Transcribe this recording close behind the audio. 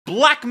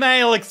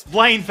Blackmail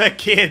explained for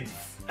kids.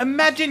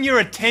 Imagine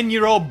you're a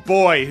 10-year-old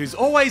boy who's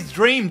always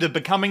dreamed of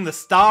becoming the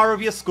star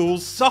of your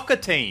school's soccer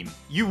team.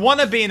 You want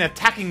to be an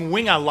attacking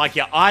winger like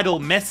your idol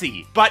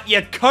Messi, but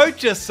your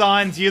coach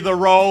assigns you the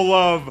role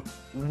of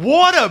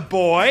water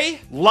boy,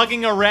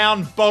 lugging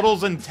around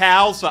bottles and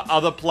towels for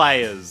other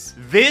players.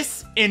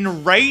 This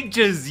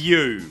enrages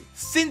you.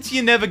 Since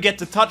you never get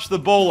to touch the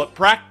ball at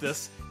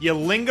practice, you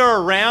linger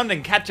around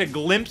and catch a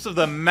glimpse of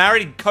the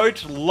married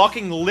coach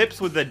locking lips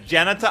with the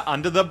janitor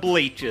under the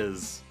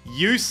bleachers.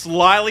 You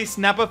slyly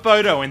snap a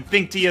photo and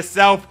think to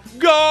yourself,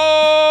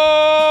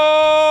 "Goal!"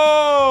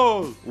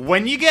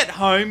 When you get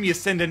home, you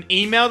send an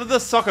email to the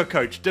soccer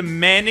coach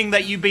demanding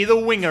that you be the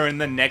winger in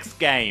the next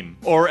game.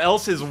 Or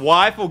else his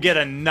wife will get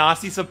a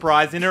nasty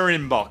surprise in her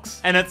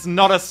inbox. And it's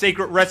not a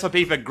secret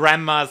recipe for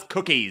grandma's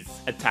cookies.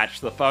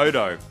 Attach the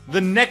photo.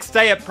 The next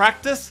day at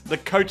practice, the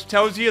coach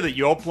tells you that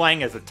you're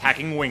playing as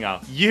attacking winger.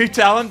 You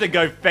tell him to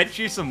go fetch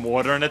you some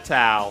water and a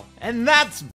towel. And that's